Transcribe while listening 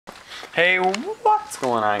Hey, what's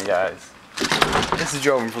going on, guys? This is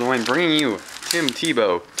Joe from the Win, bringing you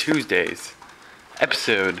Tebow Tuesdays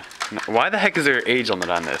episode. Why the heck is there age limit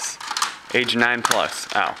on this? Age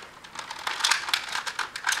 9+. Ow.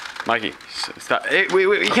 Mikey, stop. Hey,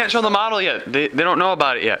 wait, you can't show the model yet. They don't know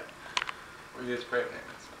about it yet. We get spray paint.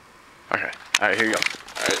 Okay. All right, here you go.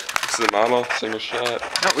 All right, this is the model. Single shot.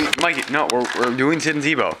 No, Mikey, no, we're doing Sid and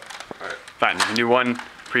Tebow. All right. Fine, you can do one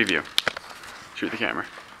preview. Shoot the camera.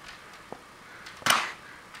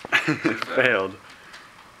 It failed.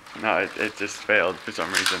 No, it just failed for some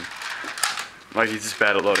reason. Mikey's just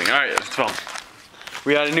bad at loading. All right, let's film.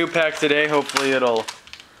 We got a new pack today. Hopefully it'll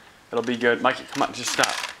be good. Mikey, come on, just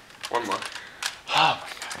stop. One more. Oh my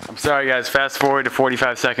God. I'm sorry, guys. Fast forward to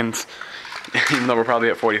 45 seconds. Even though we're probably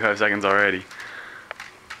at 45 seconds already.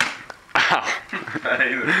 Ow.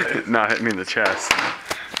 No, hit me in the chest.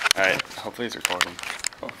 All right, hopefully it's recording.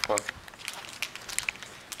 Oh fuck.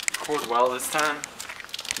 Record well this time.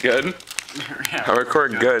 Good. Yeah, I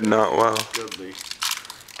record good, not well. Goodly.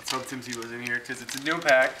 Let's hope Tim Tebow's in here because it's a new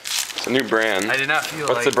pack. It's a new brand. I did not feel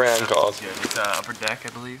What's the brand called? Good. It's Upper Deck, I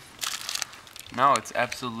believe. No, it's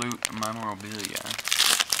Absolute Memorabilia.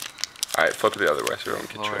 All right, flip it the other way so everyone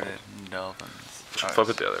can Florida control. Dolphins. Flip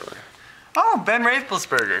it the other way. Oh, Ben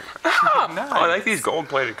Roethlisberger. Nice. Oh, I like these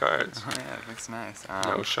gold-plated cards. Oh yeah, it looks nice.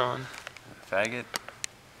 No, Sean. Faggot.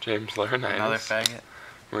 James Laurinaitis. Another faggot.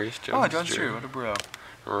 Maurice Jones. Oh, John True. What a bro.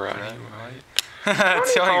 Roddy Tony White.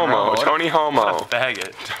 Homo. Tony Homo. What a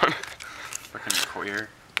faggot. Freaking queer.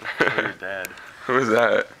 Queer dad. Who's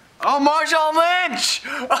that? Oh, Marshawn Lynch!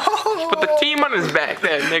 Oh! Put the team on his back,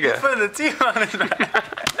 that nigga. Put the team on his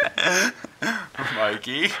back.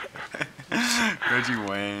 Mikey. Reggie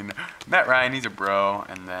Wayne. Matt Ryan, he's a bro.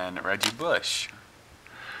 And then Reggie Bush.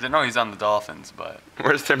 I didn't know he's on the Dolphins, but...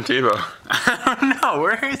 Where's Tim Tebow? I don't know.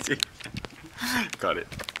 Where is he? Got it.